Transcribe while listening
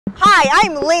Hi,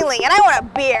 I'm Ling Ling and I want a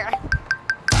beer.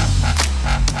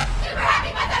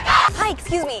 Hi,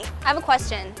 excuse me. I have a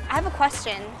question. I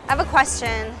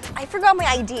forgot my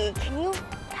ID. Can you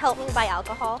help me buy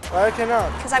alcohol? Why I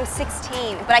cannot? Because I'm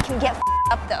 16, but I can get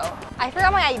up though. I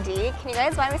forgot my ID. Can you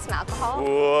guys buy me some alcohol?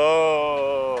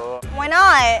 Whoa. Why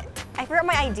not? I forgot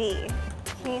my ID.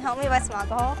 Can you help me buy some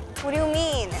alcohol? What do you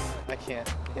mean? I can't.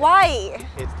 Why?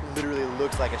 It literally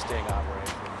looks like a sting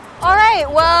operation. All right,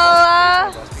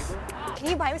 well, can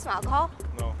you buy me some alcohol?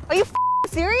 No. Are you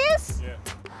serious? Yeah.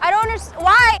 I don't understand.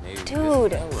 Why?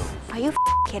 Dude, are you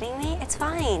kidding me? It's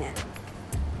fine.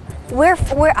 Where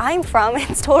I'm from,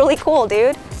 it's totally cool,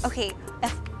 dude. Okay,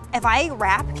 if I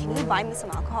rap, can you buy me some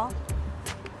alcohol?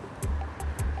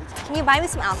 Can you buy me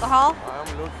some alcohol?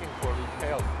 I'm looking for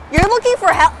help. You're looking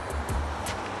for help?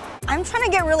 I'm trying to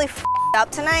get really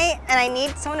up tonight, and I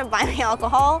need someone to buy me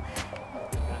alcohol.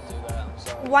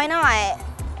 Why not?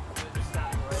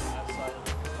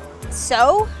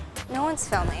 So? No one's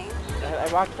filming.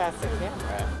 I walked past the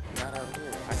camera. Not out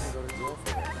here. I can go to jail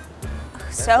for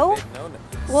that. So?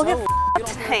 We'll get up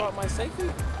tonight. About my safety?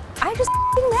 I just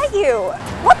met you.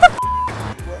 What the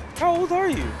How old are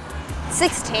you?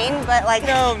 16, but like...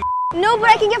 No. No, but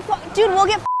I can get... Dude, we'll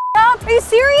get up. Are you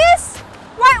serious?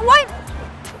 What?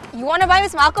 You want to buy me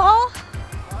some alcohol?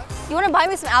 What? You want to buy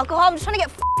me some alcohol? I'm just trying to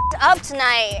get up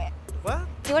tonight. What?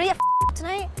 Do you want to get up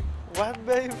tonight? What,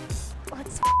 babe?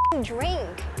 Let's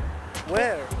drink.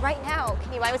 Where? Right now.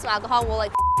 Can you buy me some alcohol? We'll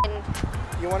like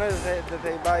You want that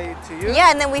they buy it to you?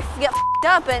 Yeah, and then we get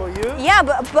up and... For you? Yeah,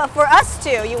 but for us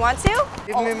too. You want to?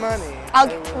 Give me money.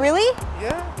 Really?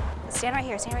 Yeah. Stand right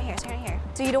here. So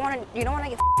you don't want to get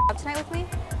up tonight with me?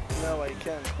 No, I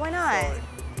can't. Why not? Sorry.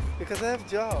 Because I have a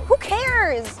job. Who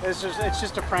cares? It's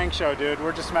just a prank show, dude.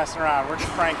 We're just messing around. We're just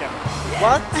pranking.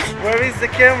 What? Where is the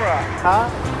camera? Huh?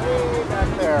 Way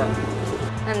back there.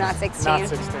 I'm not 16. Not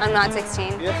 16. I'm not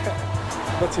 16.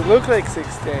 Yeah. But you look like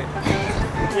 16.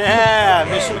 Yeah,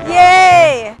 mission.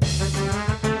 Yay!